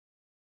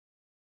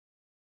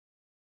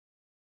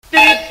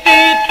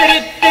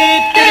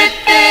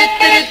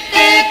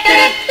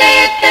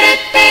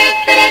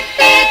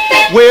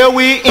Well,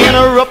 we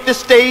interrupt the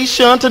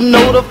station to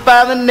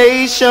notify the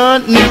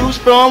nation. News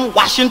from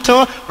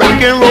Washington,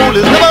 rock and roll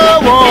is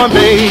 #1,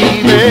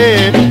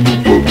 baby.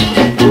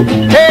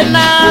 Hey,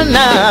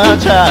 now,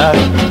 child.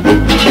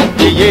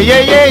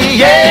 Yeah,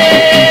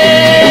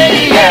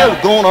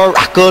 we're gonna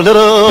rock a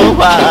little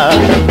while.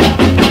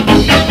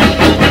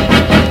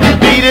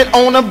 Beat it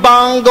on the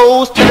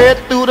bongos, till it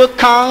through the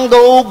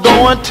Congo.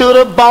 Going to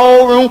the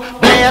ballroom,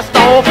 blast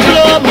off to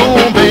the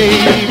moon,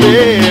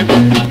 baby.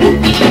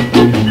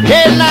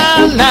 Hey,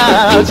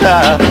 now,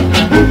 child.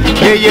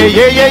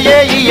 Yeah,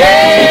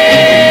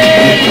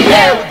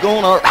 we're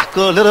gonna rock a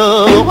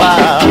little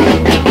while.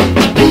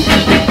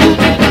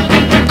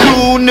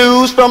 Cool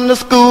news from the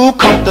school,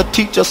 caught the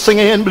teacher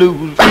singing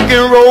blues. Rock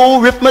and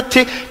roll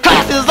arithmetic,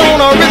 classes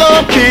on a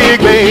rhythm kick,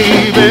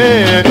 baby.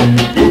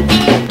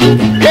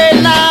 Hey,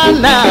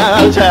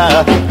 now,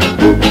 child.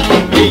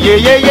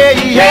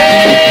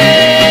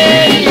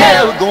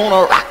 Yeah, we're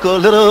gonna rock a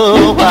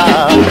little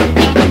while.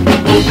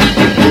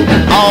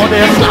 All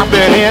that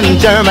slopping in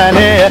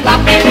Germany,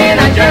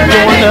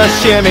 doing the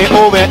shimmy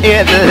over in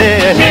Italy,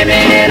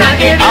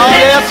 all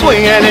that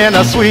swinging in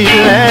the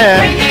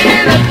Sweetland,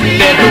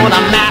 they're doing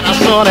a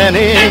Madison in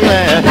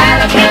England.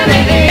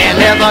 And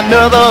there's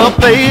another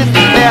place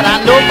that I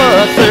know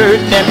for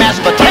certain, that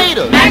mashed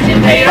potatoes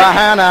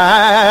behind the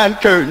iron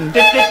curtain.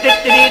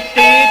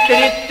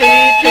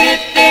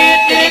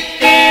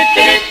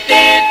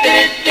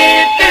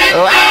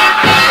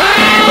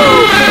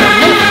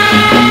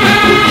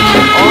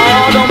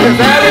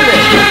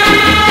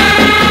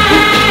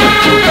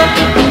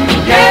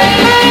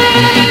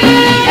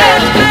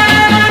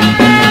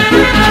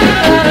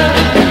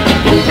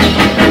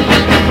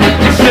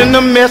 Send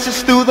a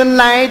message through the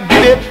night,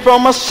 get it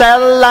from a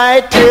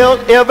satellite. Tell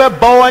every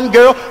boy and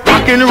girl,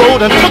 rock and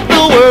roll and took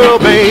the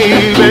world,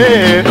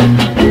 baby.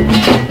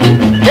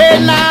 Hey,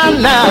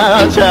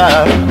 now,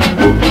 child.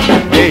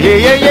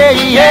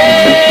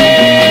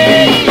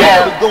 Yeah,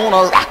 we're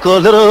gonna rock a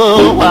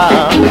little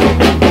while.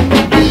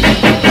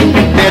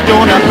 They're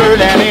doing a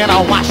Berlin in a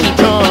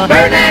Washington,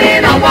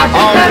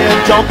 all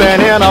they're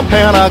jumping in a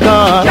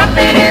Pentagon,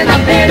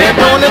 they're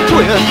doing a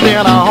twist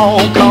in a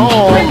Hong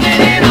Kong,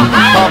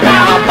 up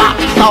in a box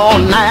all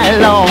night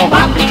long.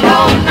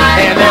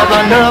 And there's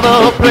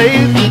another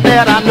place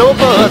that I know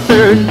for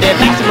certain, that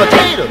mashed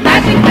potatoes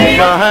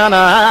behind the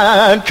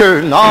iron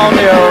curtain. All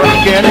they're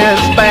rocking in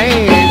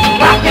Spain,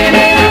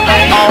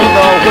 all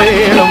the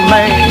way to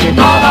Maine.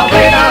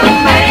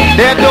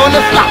 They're doing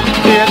the slop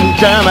in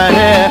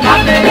Germany,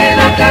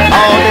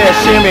 all that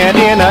shimmying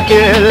in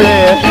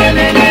Italy,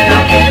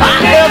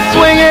 they're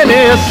swinging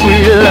in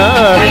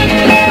Sweetland,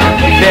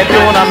 they're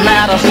doing a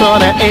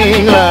Madison in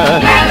England,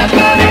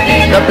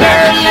 the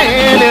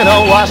Berlin in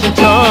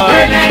Washington,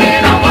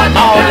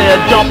 all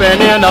they're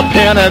jumping in the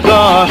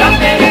Pentagon,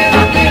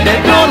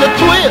 they're doing the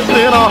twist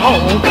in a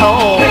Hong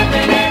Kong.